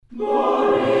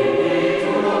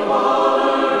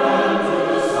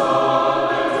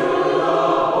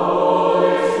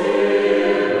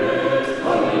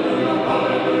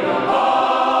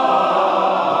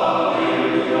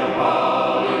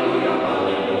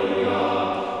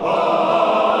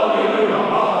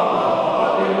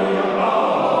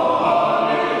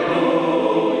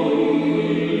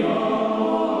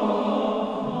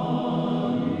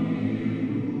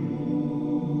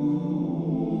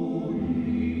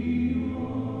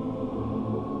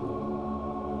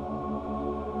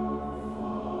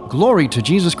Glory to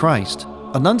Jesus Christ.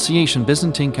 Annunciation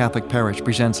Byzantine Catholic Parish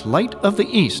presents Light of the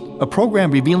East, a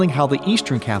program revealing how the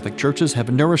Eastern Catholic Churches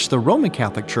have nourished the Roman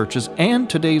Catholic Churches and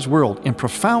today's world in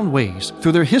profound ways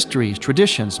through their histories,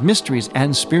 traditions, mysteries,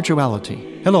 and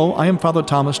spirituality. Hello, I am Father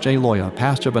Thomas J. Loya,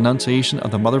 pastor of Annunciation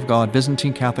of the Mother of God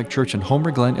Byzantine Catholic Church in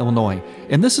Homer Glen, Illinois,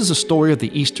 and this is a story of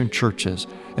the Eastern Churches,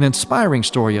 an inspiring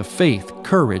story of faith,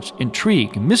 courage,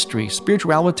 intrigue, mystery,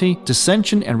 spirituality,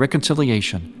 dissension, and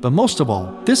reconciliation. But most of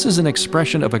all, this is an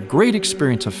expression of a great experience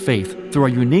of faith through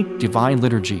a unique divine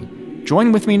liturgy.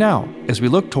 Join with me now as we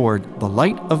look toward the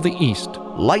Light of the East.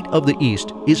 Light of the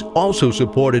East is also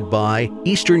supported by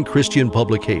Eastern Christian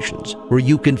Publications, where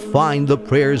you can find the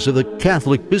prayers of the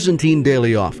Catholic Byzantine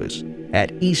Daily Office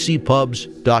at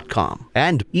ecpubs.com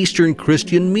and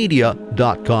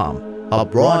easternchristianmedia.com, a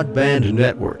broadband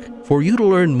network for you to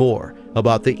learn more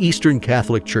about the Eastern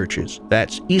Catholic Churches.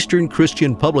 That's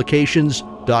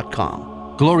easternchristianpublications.com.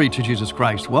 Glory to Jesus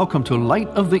Christ. Welcome to Light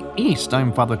of the East.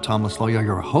 I'm Father Thomas Loya,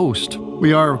 your host.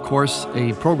 We are, of course,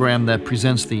 a program that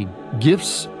presents the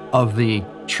gifts of the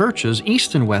churches,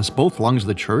 East and West, both lungs of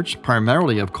the church,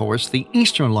 primarily, of course, the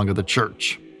Eastern lung of the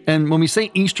church. And when we say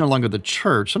Eastern lung of the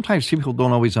church, sometimes people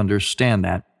don't always understand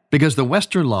that, because the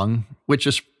Western lung, which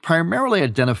is primarily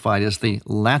identified as the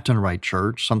Latin Rite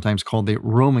Church, sometimes called the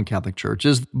Roman Catholic Church,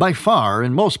 is by far,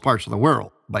 in most parts of the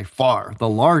world, by far the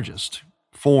largest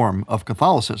form of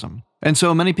Catholicism. And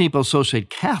so many people associate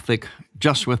Catholic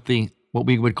just with what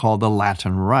we would call the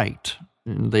Latin Rite.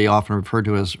 They often refer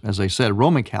to as I said,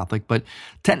 Roman Catholic, but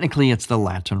technically it's the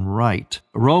Latin Rite.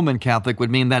 Roman Catholic would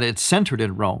mean that it's centered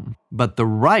in Rome, but the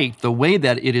rite, the way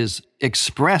that it is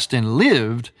expressed and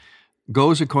lived,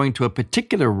 goes according to a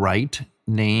particular rite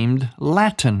named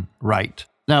Latin Rite.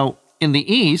 Now, in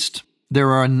the East, there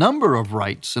are a number of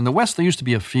rites. In the West, there used to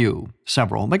be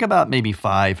several, like about maybe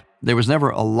 5. There was never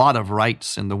a lot of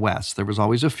rites in the West. There was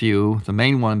always a few, the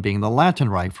main one being the Latin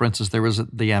Rite. For instance, there was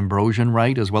the Ambrosian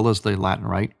Rite as well as the Latin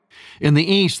Rite. In the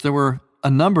East, there were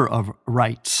a number of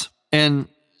rites. And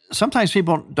sometimes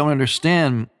people don't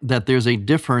understand that there's a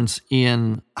difference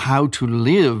in how to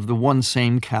live the one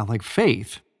same Catholic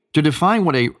faith. To define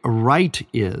what a rite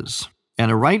is,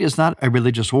 and a rite is not a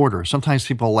religious order. Sometimes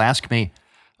people ask me,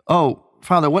 "Oh,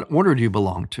 Father, what order do you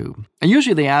belong to?" And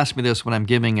usually they ask me this when I'm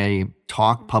giving a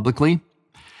talk publicly.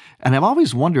 And I've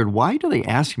always wondered, why do they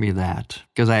ask me that?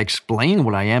 Because I explain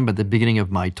what I am at the beginning of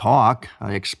my talk.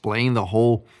 I explain the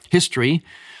whole history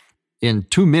in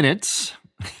 2 minutes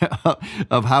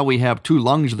of how we have 2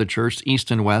 lungs of the church,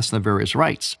 East and West, and the various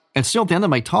rites. And still at the end of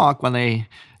my talk, when they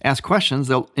ask questions,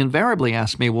 they'll invariably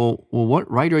ask me, well, what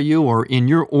rite are you, or in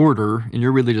your order, in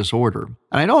your religious order?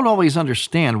 And I don't always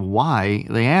understand why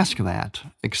they ask that,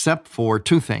 except for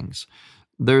 2 things.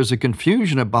 There's a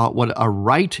confusion about what a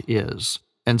rite is.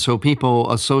 And so people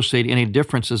associate any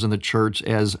differences in the church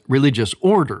as religious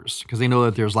orders, because they know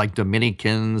that there's like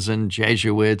Dominicans and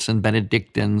Jesuits and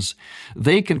Benedictines.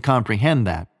 They can comprehend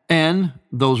that. And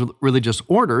those religious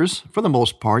orders, for the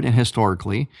most part and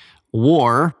historically,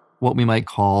 wore what we might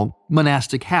call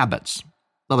monastic habits.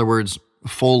 In other words,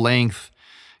 full-length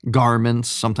garments,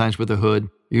 sometimes with a hood,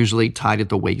 usually tied at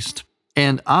the waist.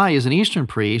 And I, as an Eastern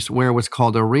priest, wear what's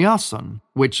called a riason,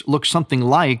 which looks something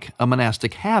like a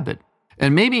monastic habit.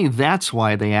 And maybe that's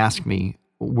why they ask me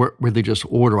what religious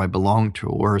order I belong to,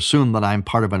 or assume that I'm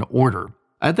part of an order.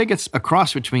 I think it's a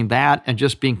cross between that and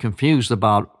just being confused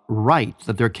about rite,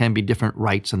 that there can be different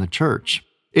rites in the church.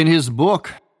 In his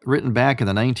book, written back in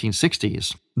the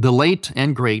 1960s, the late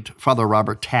and great Father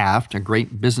Robert Taft, a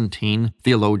great Byzantine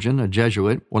theologian, a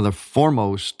Jesuit, one of the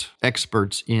foremost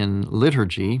experts in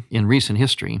liturgy in recent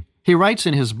history, he writes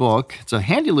in his book, it's a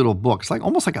handy little book, it's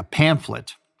almost like a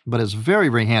pamphlet, but it's very,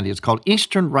 very handy. It's called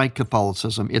Eastern Rite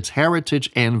Catholicism, Its Heritage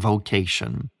and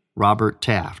Vocation. Robert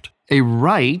Taft. A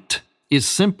rite is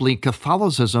simply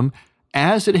Catholicism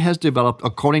as it has developed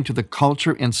according to the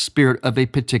culture and spirit of a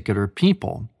particular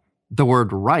people. The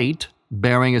word rite,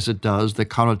 bearing as it does the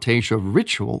connotation of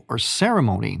ritual or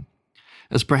ceremony,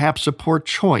 is perhaps a poor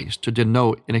choice to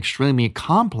denote an extremely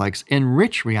complex and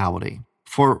rich reality.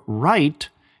 For rite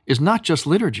is not just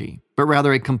liturgy, but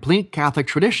rather a complete Catholic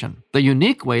tradition, the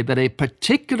unique way that a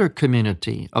particular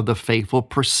community of the faithful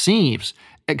perceives,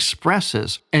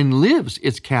 expresses, and lives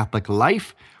its Catholic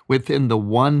life within the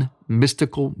one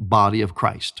mystical body of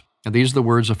Christ. And these are the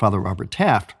words of Father Robert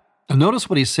Taft. And notice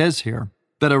what he says here,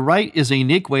 that a rite is a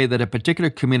unique way that a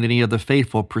particular community of the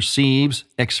faithful perceives,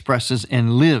 expresses,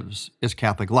 and lives its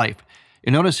Catholic life.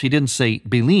 You notice he didn't say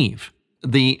believe.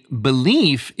 The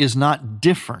belief is not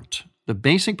different. The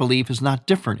basic belief is not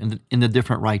different in the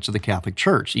different rites of the Catholic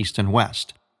Church, East and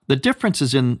West. The difference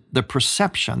is in the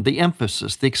perception, the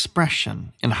emphasis, the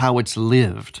expression, and how it's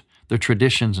lived, the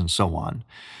traditions and so on,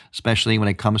 especially when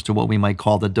it comes to what we might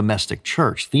call the domestic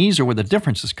church. These are where the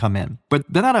differences come in. But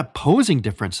they're not opposing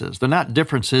differences. They're not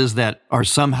differences that are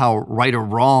somehow right or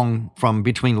wrong from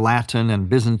between Latin and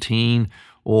Byzantine,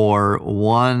 or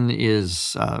one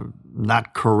is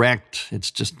not correct.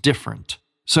 It's just different.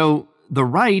 So the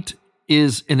rite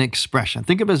is an expression.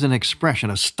 Think of it as an expression,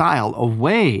 a style, a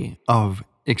way of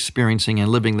experiencing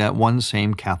and living that one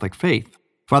same Catholic faith.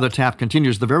 Father Taft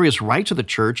continues, the various rites of the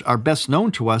Church are best known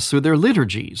to us through their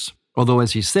liturgies. Although,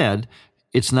 as he said,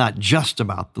 it's not just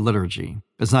about the liturgy.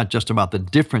 It's not just about the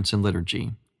difference in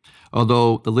liturgy.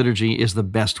 Although the liturgy is the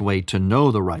best way to know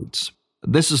the rites.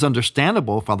 This is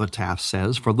understandable, Father Taft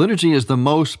says, for liturgy is the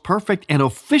most perfect and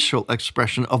official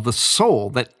expression of the soul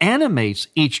that animates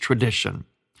each tradition.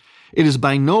 It is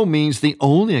by no means the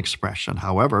only expression,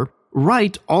 however.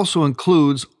 Rite also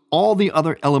includes all the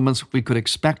other elements we could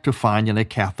expect to find in a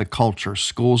Catholic culture,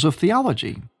 schools of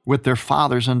theology with their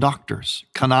fathers and doctors,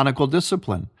 canonical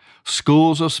discipline,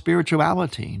 schools of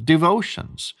spirituality,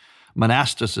 devotions,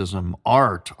 monasticism,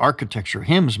 art, architecture,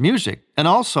 hymns, music, and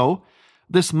also,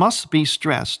 this must be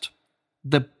stressed,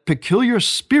 the peculiar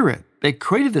spirit that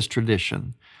created this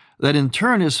tradition, that in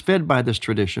turn is fed by this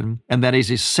tradition, and that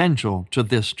is essential to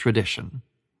this tradition.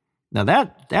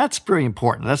 Now that's very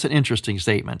important. That's an interesting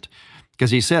statement, because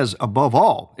he says, above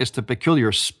all, it's the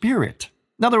peculiar spirit.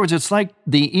 In other words, it's like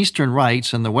the Eastern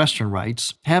rites and the Western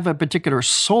rites have a particular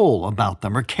soul about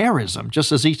them, or charism,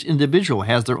 just as each individual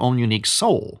has their own unique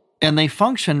soul. And they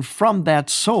function from that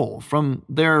soul, from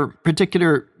their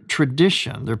particular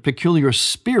tradition, their peculiar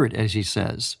spirit, as he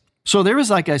says. So there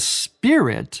is like a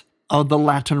spirit of the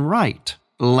Latin Rite.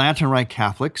 Latin Rite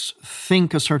Catholics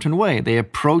think a certain way. They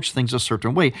approach things a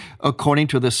certain way according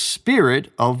to the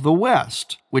spirit of the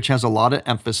West, which has a lot of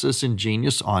emphasis and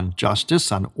genius on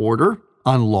justice, on order,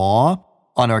 on law,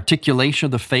 on articulation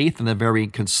of the faith in a very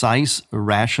concise,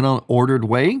 rational, ordered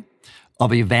way,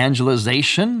 of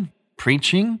evangelization,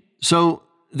 preaching. So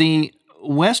the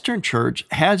Western Church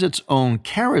has its own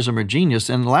charism or genius,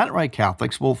 and Latin Rite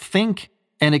Catholics will think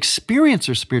and experience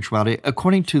their spirituality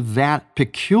according to that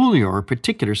peculiar or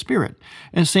particular spirit.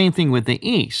 And same thing with the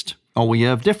East. Oh, we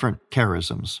have different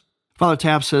charisms. Father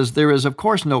Taft says, there is, of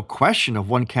course, no question of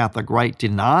one Catholic rite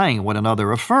denying what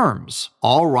another affirms.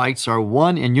 All rites are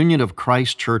one in union of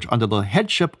Christ's Church under the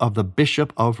headship of the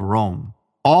Bishop of Rome.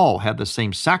 All have the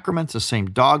same sacraments, the same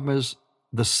dogmas,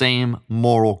 the same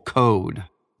moral code.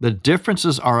 The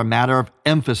differences are a matter of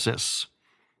emphasis.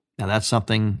 Now, that's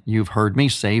something you've heard me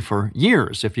say for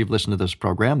years. If you've listened to this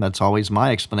program, that's always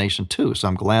my explanation too. So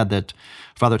I'm glad that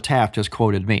Father Taft has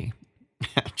quoted me.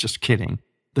 Just kidding.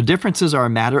 The differences are a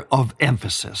matter of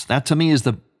emphasis. That to me is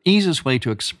the easiest way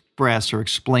to express or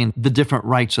explain the different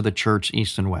rites of the Church,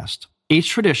 East and West. Each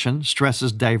tradition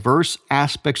stresses diverse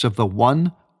aspects of the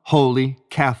one holy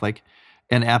Catholic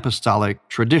and apostolic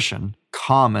tradition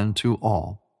common to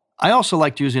all. I also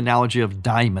like to use the analogy of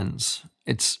diamonds.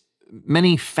 It's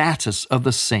many facets of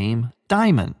the same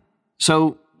diamond.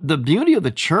 So the beauty of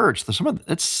the Church,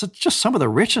 it's just some of the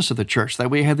richness of the Church, that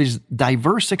we have these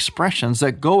diverse expressions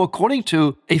that go according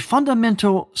to a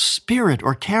fundamental spirit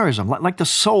or charism, like the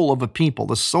soul of a people,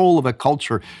 the soul of a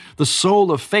culture, the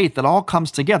soul of faith that all comes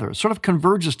together. It sort of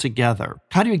converges together.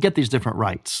 How do you get these different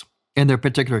rites and their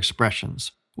particular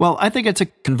expressions? Well, I think it's a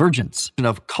convergence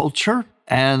of culture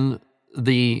and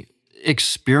the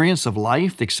experience of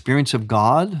life, the experience of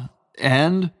God,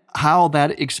 and how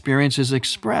that experience is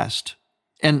expressed.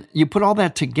 And you put all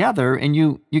that together and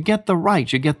you get the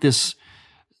rite. You get this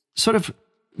sort of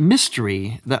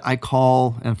mystery that I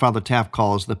call, and Father Taft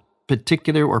calls, the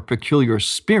particular or peculiar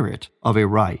spirit of a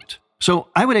rite. So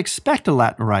I would expect a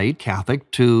Latin Rite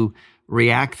Catholic to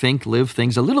react, think, live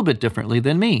things a little bit differently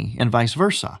than me, and vice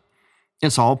versa.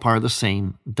 It's all part of the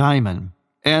same diamond.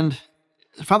 And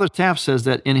Father Taft says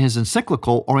that in his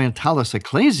encyclical Orientalis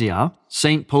Ecclesia,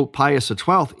 St. Pope Pius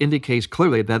XII indicates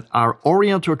clearly that our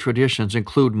Oriental traditions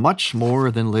include much more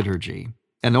than liturgy.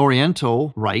 An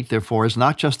Oriental rite, therefore, is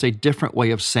not just a different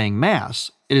way of saying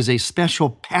Mass. It is a special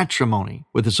patrimony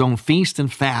with its own feast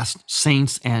and fast,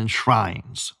 saints and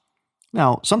shrines.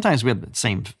 Now, sometimes we have the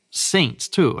same saints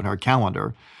too in our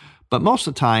calendar, but most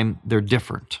of the time they're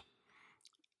different.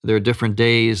 There are different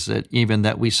days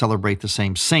that we celebrate the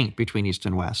same saint between East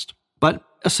and West. But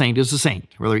a saint is a saint,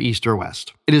 whether East or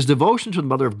West. It is devotion to the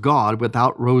Mother of God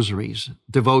without rosaries,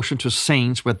 devotion to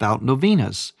saints without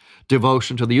novenas,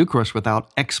 devotion to the Eucharist without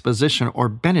exposition or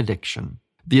benediction,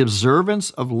 the observance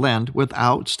of Lent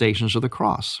without Stations of the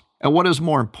Cross. And what is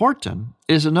more important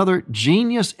is another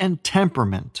genius and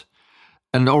temperament,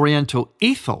 an Oriental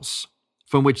ethos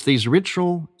from which these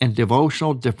ritual and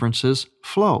devotional differences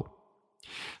flow.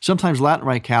 Sometimes Latin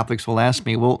Rite Catholics will ask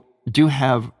me, well, do you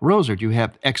have rosary? Do you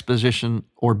have exposition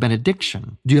or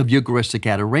benediction? Do you have Eucharistic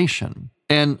adoration?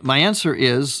 And my answer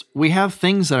is, we have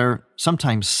things that are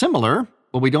sometimes similar,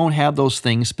 but we don't have those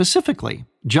things specifically,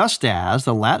 just as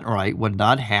the Latin Rite would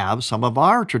not have some of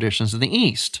our traditions in the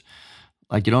East.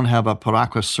 Like you don't have a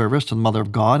Paraclus service to the Mother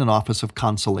of God, an office of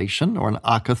consolation, or an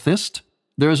akathist.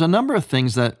 There's a number of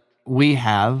things that we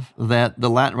have that the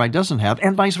Latin Rite doesn't have,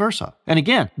 and vice versa. And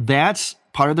again, that's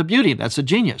part of the beauty. That's a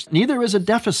genius. Neither is a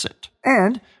deficit.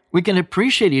 And we can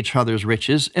appreciate each other's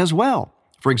riches as well.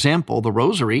 For example, the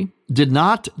rosary did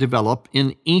not develop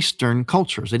in Eastern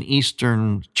cultures, in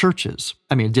Eastern churches.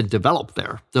 I mean, it did develop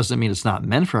there. Doesn't mean it's not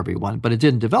meant for everyone, but it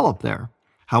didn't develop there.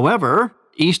 However,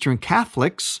 Eastern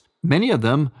Catholics, many of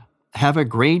them have a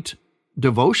great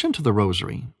devotion to the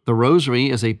rosary. The rosary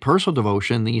is a personal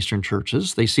devotion in the Eastern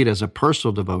churches. They see it as a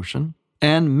personal devotion.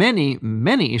 And many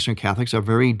Eastern Catholics are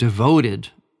very devoted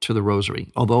to the rosary,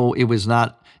 although it was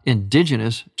not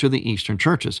indigenous to the Eastern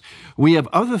churches. We have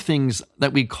other things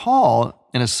that we call,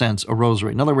 in a sense, a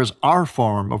rosary. In other words, our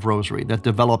form of rosary that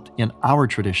developed in our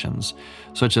traditions,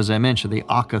 such as I mentioned, the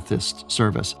akathist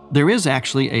service. There is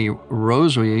actually a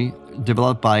rosary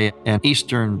developed by an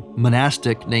Eastern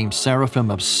monastic named Seraphim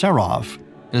of Serov.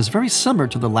 It is very similar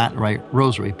to the Latin Rite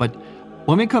rosary, but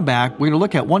when we come back, we're going to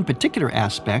look at one particular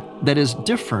aspect that is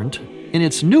different in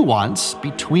its nuance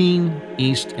between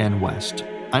East and West.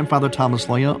 I'm Father Thomas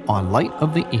Loya on Light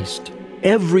of the East.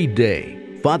 Every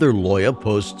day, Father Loya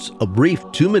posts a brief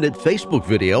 2-minute Facebook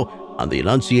video on the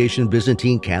Annunciation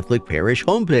Byzantine Catholic Parish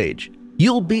homepage.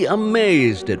 You'll be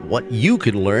amazed at what you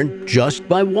can learn just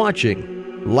by watching.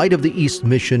 Light of the East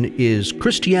mission is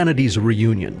Christianity's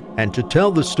reunion, and to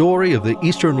tell the story of the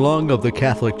Eastern lung of the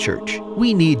Catholic Church,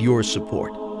 we need your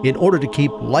support. In order to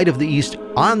keep Light of the East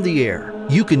on the air,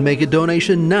 you can make a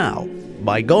donation now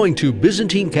by going to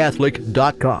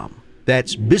ByzantineCatholic.com.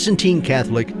 That's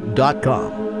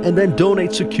ByzantineCatholic.com, and then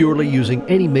donate securely using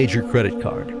any major credit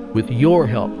card. With your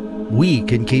help, we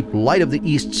can keep Light of the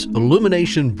East's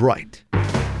illumination bright.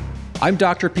 I'm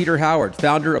Dr. Peter Howard,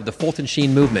 founder of the Fulton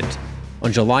Sheen Movement.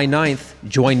 On July 9th,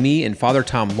 join me and Father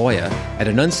Tom Loya at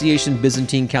Annunciation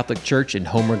Byzantine Catholic Church in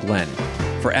Homer Glen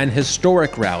for an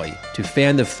historic rally to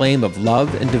fan the flame of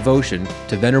love and devotion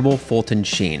to Venerable Fulton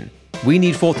Sheen. We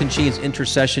need Fulton Sheen's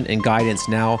intercession and guidance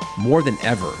now more than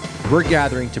ever. We're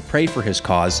gathering to pray for his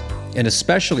cause and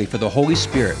especially for the Holy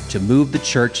Spirit to move the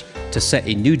Church to set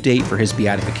a new date for his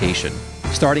beatification.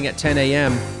 Starting at 10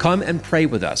 a.m., come and pray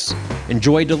with us.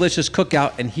 Enjoy a delicious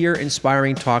cookout and hear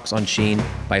inspiring talks on Sheen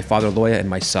by Father Loya and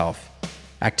myself.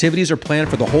 Activities are planned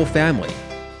for the whole family.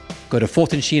 Go to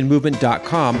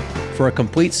FultonSheenMovement.com for a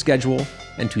complete schedule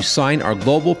and to sign our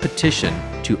global petition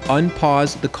to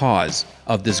unpause the cause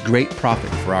of this great prophet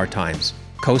for our times.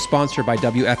 Co-sponsored by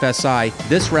WFSI,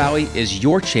 this rally is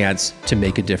your chance to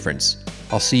make a difference.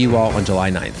 I'll see you all on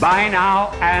July 9th. Bye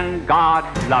now, and God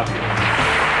love you.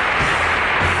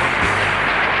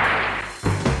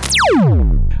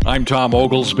 I'm Tom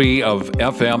Oglesby of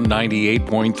FM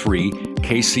 98.3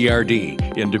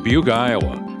 KCRD in Dubuque,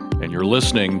 Iowa, and you're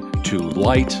listening to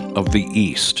Light of the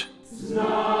East.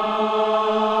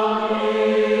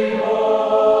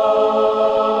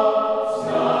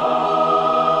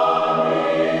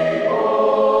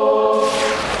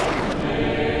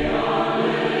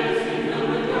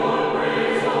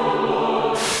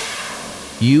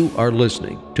 You are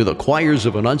listening to the choirs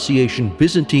of Annunciation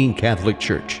Byzantine Catholic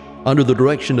Church under the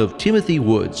direction of Timothy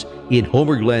Woods in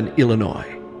Homer Glen, Illinois.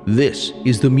 This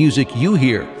is the music you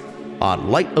hear on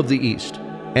Light of the East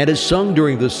and is sung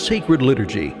during the sacred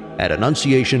liturgy at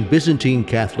Annunciation Byzantine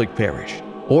Catholic Parish.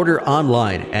 Order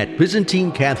online at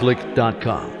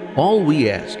ByzantineCatholic.com. All we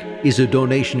ask is a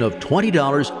donation of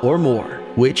 $20 or more,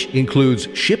 which includes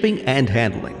shipping and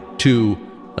handling, to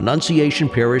Annunciation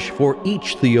Parish for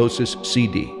each Theosis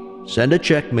CD. Send a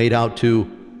check made out to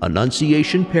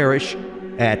Annunciation Parish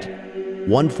at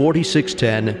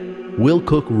 14610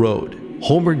 Wilcook Road,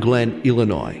 Homer Glen,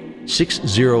 Illinois,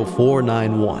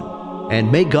 60491.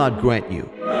 And may God grant you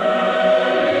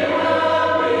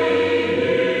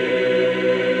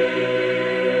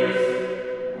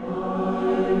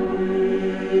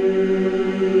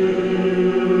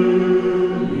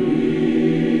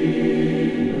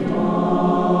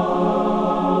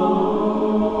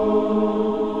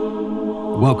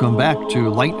Welcome back to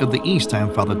Light of the East.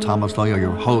 I'm Father Thomas Loya,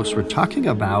 your host. We're talking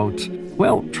about,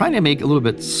 trying to make it a little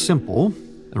bit simple,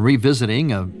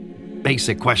 revisiting a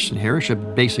basic question here. It should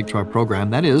be basic to our program.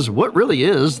 That is, what really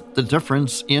is the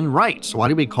difference in rites? Why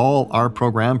do we call our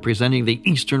program Presenting the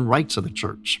Eastern Rites of the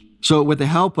Church? So with the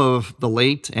help of the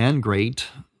late and great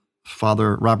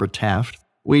Father Robert Taft,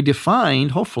 we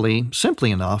defined, hopefully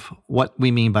simply enough, what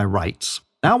we mean by rites.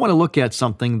 Now I want to look at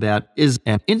something that is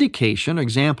an indication, an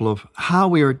example of how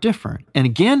we are different. And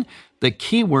again, the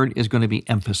key word is going to be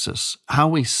emphasis, how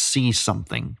we see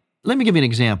something. Let me give you an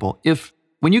example.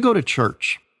 When you go to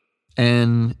church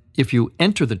and if you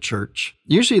enter the church,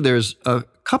 usually there's a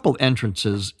couple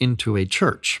entrances into a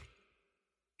church.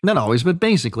 Not always, but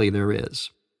basically there is.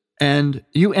 And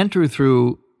you enter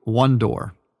through one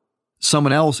door.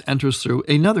 Someone else enters through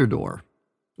another door.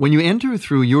 When you enter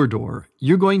through your door,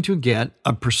 you're going to get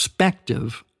a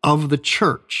perspective of the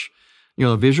church,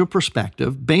 a visual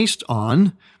perspective based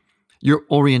on your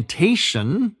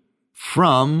orientation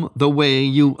from the way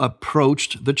you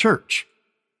approached the church.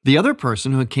 The other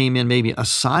person who came in maybe a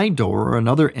side door or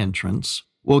another entrance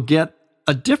will get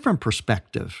a different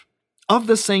perspective of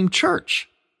the same church,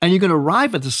 and you're going to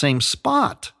arrive at the same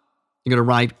spot. You're going to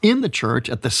arrive in the church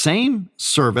at the same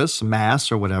service,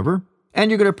 mass or whatever, and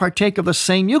you're going to partake of the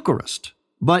same Eucharist.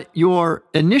 But your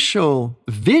initial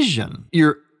vision,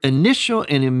 your initial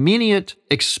and immediate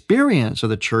experience of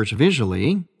the church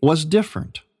visually was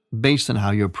different based on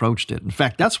how you approached it. In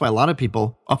fact, that's why a lot of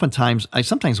people, oftentimes, I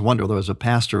sometimes wonder, though, as a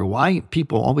pastor, why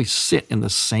people always sit in the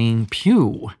same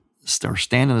pew or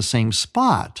stand in the same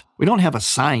spot. We don't have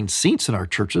assigned seats in our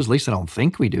churches, at least I don't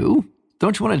think we do.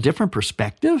 Don't you want a different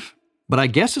perspective? But I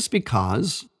guess it's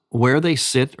because where they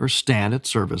sit or stand at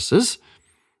services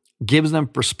gives them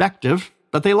perspective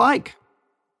that they like.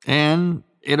 And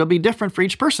it'll be different for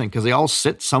each person because they all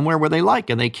sit somewhere where they like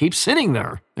and they keep sitting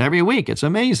there every week. It's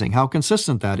amazing how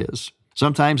consistent that is.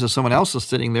 Sometimes if someone else is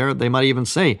sitting there, they might even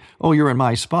say, "Oh, you're in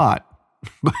my spot."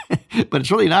 But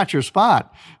it's really not your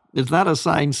spot. It's not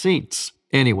assigned seats.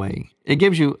 Anyway, it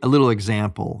gives you a little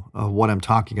example of what I'm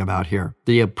talking about here.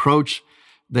 The approach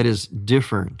that is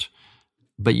different,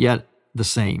 but yet the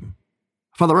same.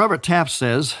 Father Robert Taft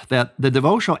says that the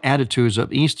devotional attitudes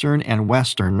of Eastern and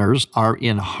Westerners are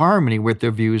in harmony with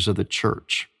their views of the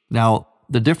church. Now,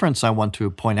 the difference I want to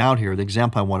point out here, the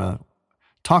example I want to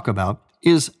talk about,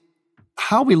 is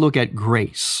how we look at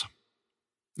grace.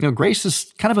 Grace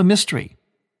is kind of a mystery.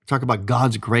 Talk about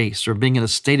God's grace or being in a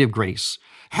state of grace,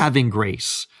 having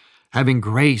grace. Having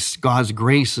grace, God's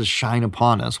graces shine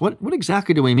upon us. What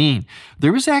exactly do we mean?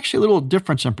 There is actually a little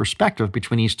difference in perspective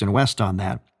between East and West on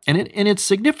that. And it's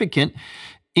significant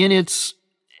in its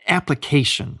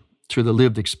application to the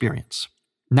lived experience.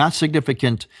 Not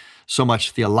significant so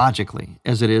much theologically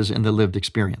as it is in the lived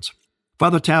experience.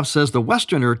 Father Taft says the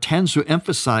Westerner tends to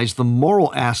emphasize the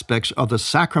moral aspects of the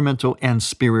sacramental and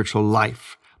spiritual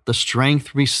life, the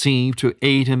strength received to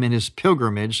aid him in his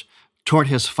pilgrimage toward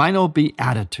his final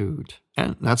beatitude.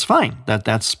 And that's fine.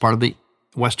 That's part of the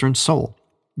Western soul.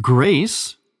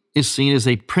 Grace is seen as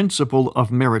a principle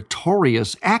of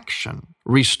meritorious action,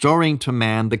 restoring to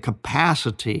man the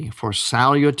capacity for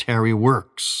salutary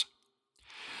works.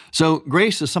 So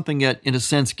grace is something that, in a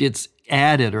sense, gets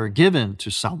added or given to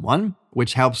someone,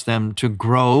 which helps them to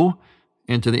grow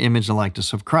into the image and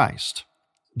likeness of Christ.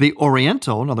 The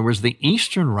Oriental, in other words, the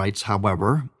Eastern rites,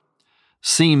 however,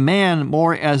 see man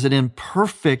more as an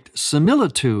imperfect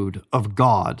similitude of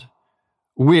God,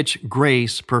 which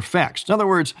grace perfects. In other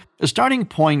words, the starting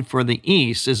point for the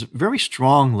East is very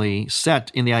strongly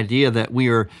set in the idea that we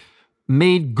are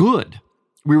made good.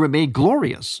 We were made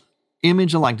glorious,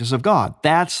 image and likeness of God.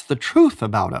 That's the truth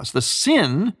about us. The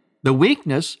sin, the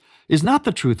weakness, is not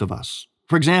the truth of us.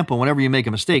 For example, whenever you make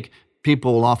a mistake,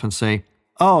 people will often say,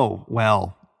 "Oh,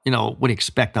 well, what do you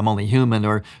expect? I'm only human,"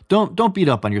 or don't beat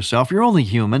up on yourself. You're only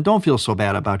human. Don't feel so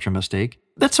bad about your mistake.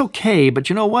 That's okay, but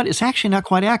you know what? It's actually not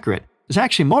quite accurate. It's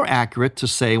actually more accurate to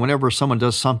say whenever someone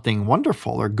does something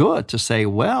wonderful or good, to say,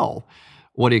 "Well,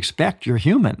 what do you expect? You're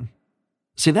human."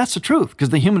 See, that's the truth, because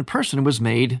the human person was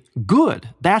made good.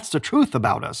 That's the truth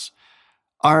about us.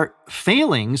 Our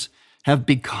failings have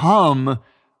become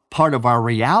part of our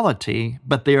reality,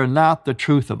 but they are not the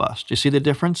truth of us. Do you see the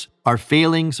difference? Our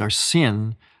failings, our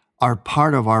sin, are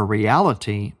part of our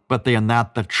reality, but they are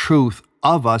not the truth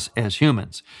of us as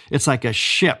humans. It's like a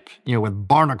ship, with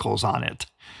barnacles on it.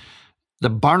 The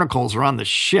barnacles are on the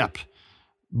ship,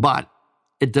 but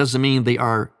it doesn't mean they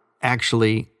are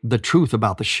actually the truth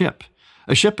about the ship.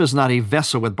 A ship is not a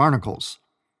vessel with barnacles.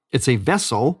 It's a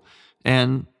vessel,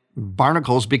 and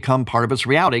barnacles become part of its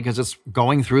reality because it's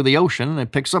going through the ocean and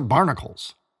it picks up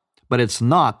barnacles. But it's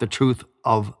not the truth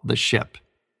of the ship.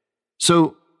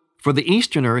 So for the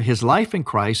Easterner, his life in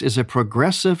Christ is a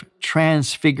progressive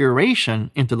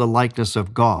transfiguration into the likeness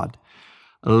of God.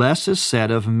 Less is said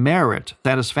of merit,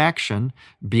 satisfaction,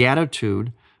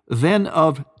 beatitude, than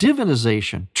of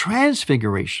divinization,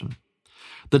 transfiguration,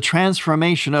 the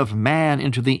transformation of man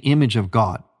into the image of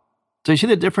God. So you see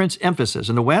the difference? Emphasis.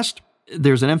 In the West,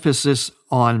 there's an emphasis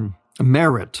on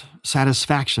merit,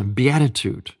 satisfaction,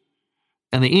 beatitude.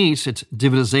 In the East, it's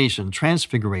divinization,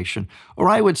 transfiguration, or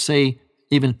I would say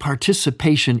even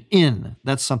participation in.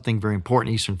 That's something very important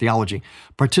in Eastern theology.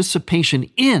 Participation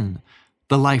in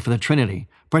the life of the Trinity.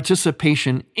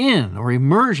 Participation in or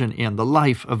immersion in the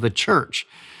life of the church.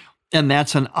 And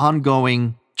that's an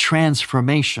ongoing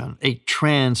transformation, a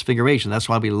transfiguration. That's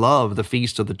why we love the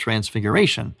Feast of the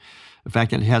Transfiguration. In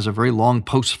fact, it has a very long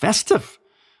post-festive,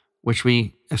 which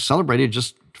we celebrated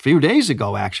just a few days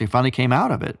ago, actually, finally came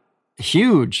out of it. A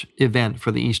huge event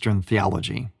for the Eastern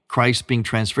theology. Christ being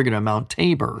transfigured on Mount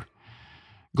Tabor,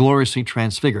 gloriously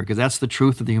transfigured, because that's the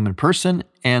truth of the human person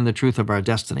and the truth of our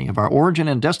destiny. Of our origin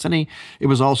and destiny, it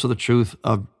was also the truth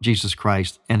of Jesus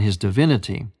Christ and his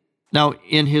divinity. Now,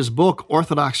 in his book,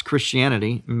 Orthodox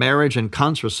Christianity, Marriage and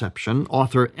Contraception,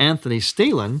 author Anthony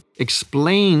Stalin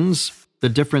explains the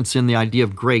difference in the idea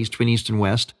of grace between East and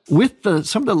West with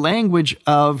some of the language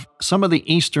of some of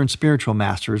the Eastern spiritual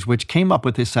masters, which came up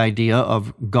with this idea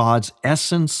of God's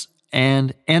essence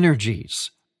and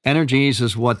energies. Energies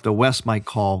is what the West might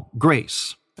call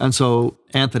grace. And so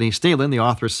Anthony Stalin, the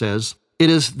author, says, it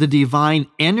is the divine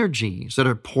energies that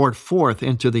are poured forth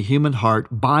into the human heart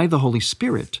by the Holy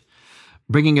Spirit,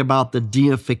 bringing about the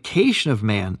deification of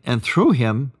man, and through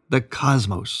him, the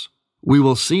cosmos. We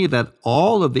will see that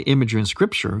all of the imagery in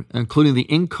Scripture, including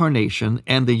the incarnation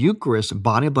and the Eucharist,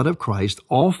 body and blood of Christ,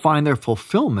 all find their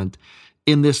fulfillment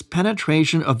in this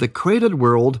penetration of the created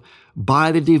world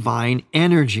by the divine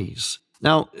energies.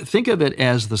 Now, think of it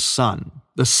as the sun,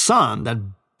 that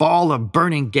ball of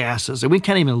burning gases that we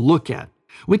can't even look at.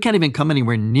 We can't even come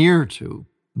anywhere near to.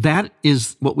 That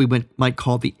is what we might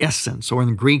call the essence, or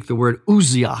in Greek, the word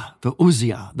ousia,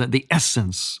 the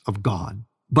essence of God.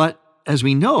 But as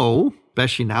we know,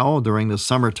 especially now during the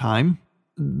summertime,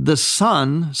 the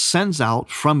sun sends out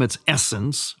from its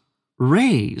essence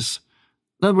rays.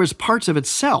 In other words, parts of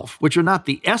itself, which are not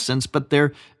the essence, but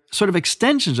they're sort of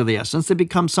extensions of the essence. They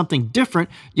become something different,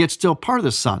 yet still part of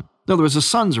the sun. In other words, the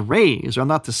sun's rays are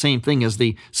not the same thing as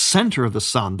the center of the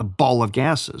sun, the ball of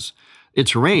gases.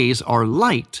 Its rays are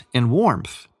light and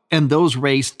warmth, and those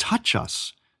rays touch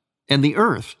us and the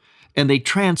earth, and they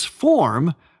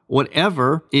transform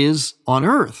whatever is on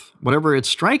earth, whatever it's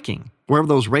striking, wherever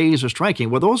those rays are striking.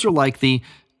 Well, those are like the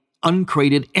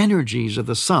uncreated energies of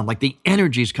the sun, like the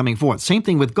energies coming forth. Same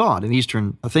thing with God in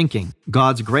Eastern thinking.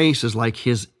 God's grace is like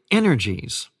his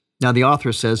energies. Now, the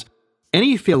author says,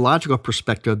 any theological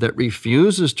perspective that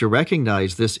refuses to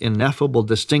recognize this ineffable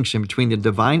distinction between the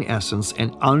divine essence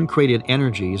and uncreated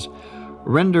energies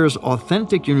renders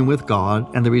authentic union with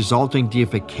God and the resulting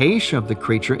deification of the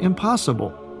creature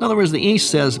impossible. In other words, the East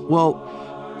says,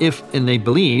 and they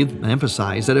believe and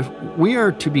emphasize that if we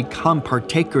are to become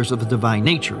partakers of the divine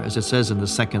nature, as it says in the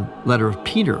second letter of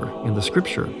Peter in the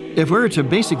Scripture, if we're to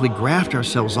basically graft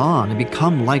ourselves on and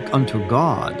become like unto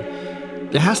God,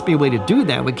 there has to be a way to do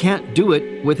that. We can't do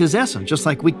it with his essence, just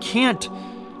like we can't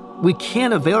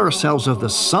avail ourselves of the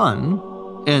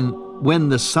sun, and when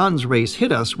the sun's rays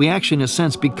hit us, we actually, in a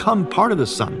sense, become part of the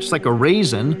sun. Just like a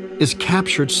raisin is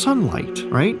captured sunlight,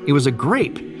 right? It was a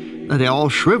grape. They all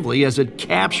shrivelly as it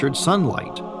captured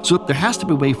sunlight. So there has to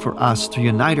be a way for us to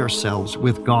unite ourselves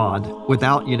with God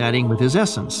without uniting with his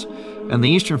essence. And the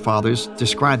Eastern Fathers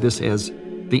describe this as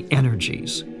the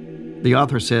energies. The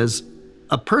author says,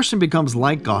 a person becomes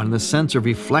like God in the sense of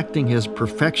reflecting his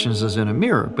perfections as in a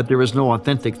mirror, but there is no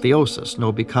authentic theosis,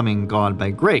 no becoming God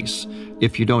by grace,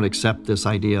 if you don't accept this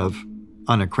idea of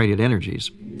uncreated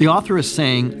energies. The author is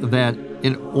saying that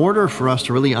in order for us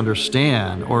to really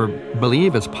understand or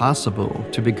believe it's possible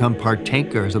to become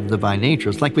partakers of the divine nature,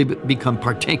 it's like we become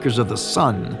partakers of the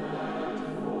sun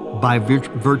by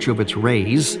virtue of its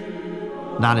rays,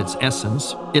 not its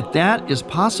essence. If that is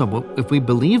possible, if we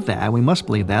believe that, we must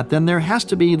believe that, then there has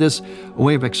to be this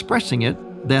way of expressing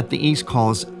it that the East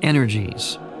calls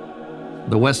energies.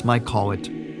 The West might call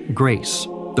it grace.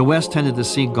 The West tended to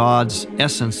see God's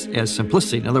essence as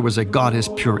simplicity. In other words, that God is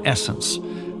pure essence.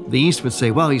 The East would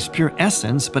say, well, he's pure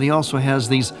essence, but he also has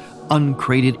these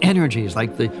uncreated energies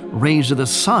like the rays of the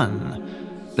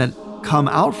sun that come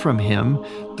out from him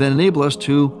that enable us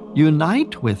to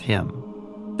unite with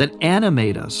him, that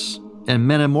animate us and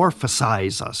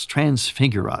metamorphosize us,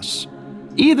 transfigure us.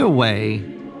 Either way,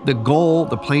 the goal,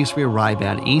 the place we arrive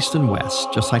at, east and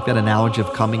west, just like that analogy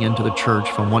of coming into the church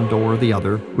from one door or the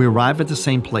other, we arrive at the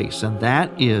same place, and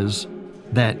that is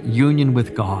that union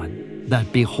with God,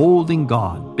 that beholding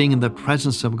God, being in the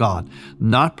presence of God,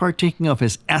 not partaking of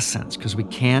his essence, because we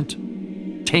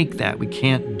can't take that, we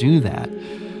can't do that,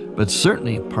 but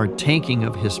certainly partaking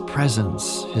of his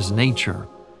presence, his nature.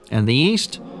 And the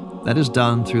East, that is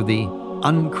done through the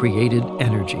uncreated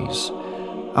energies.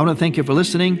 I want to thank you for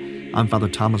listening. I'm Father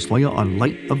Thomas Loya on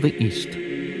Light of the East.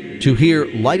 To hear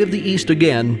Light of the East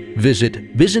again,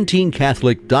 visit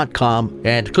ByzantineCatholic.com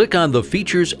and click on the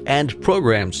Features and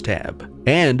Programs tab,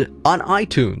 and on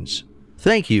iTunes.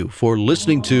 Thank you for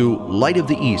listening to Light of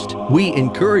the East. We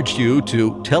encourage you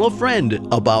to tell a friend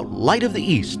about Light of the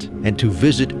East and to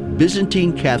visit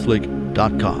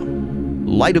ByzantineCatholic.com.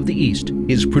 Light of the East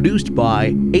is produced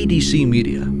by ADC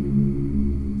Media.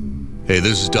 Hey,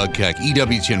 this is Doug Keck,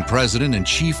 EWTN President and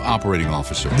Chief Operating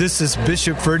Officer. This is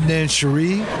Bishop Ferdinand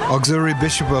Cherie, Auxiliary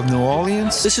Bishop of New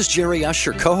Orleans. This is Jerry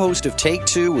Usher, co-host of Take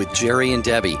Two with Jerry and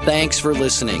Debbie. Thanks for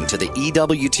listening to the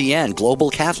EWTN Global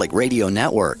Catholic Radio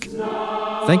Network.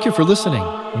 Thank you for listening.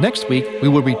 Next week, we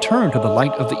will return to the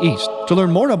Light of the East. To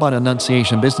learn more about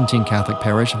Annunciation Byzantine Catholic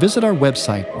Parish, visit our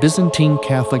website,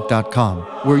 ByzantineCatholic.com,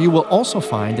 where you will also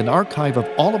find an archive of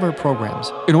all of our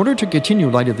programs. In order to continue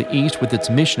Light of the East with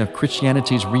its mission of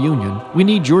Christianity's reunion, we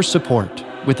need your support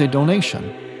with a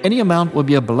donation. Any amount will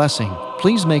be a blessing.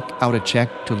 Please make out a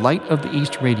check to Light of the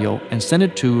East Radio and send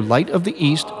it to Light of the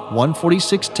East,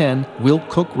 14610 Will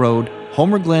Cook Road,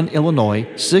 Homer Glen, Illinois,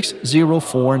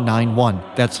 60491.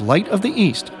 That's Light of the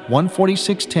East,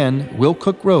 14610 Will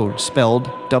Cook Road, spelled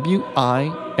WILL-COOK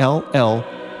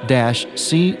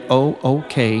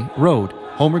Road,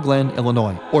 Homer Glen,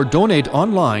 Illinois. Or donate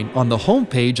online on the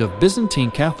homepage of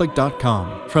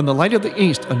ByzantineCatholic.com. From the Light of the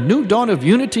East, a new dawn of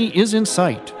unity is in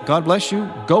sight. God bless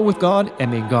you, go with God,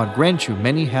 and may God grant you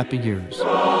many happy years.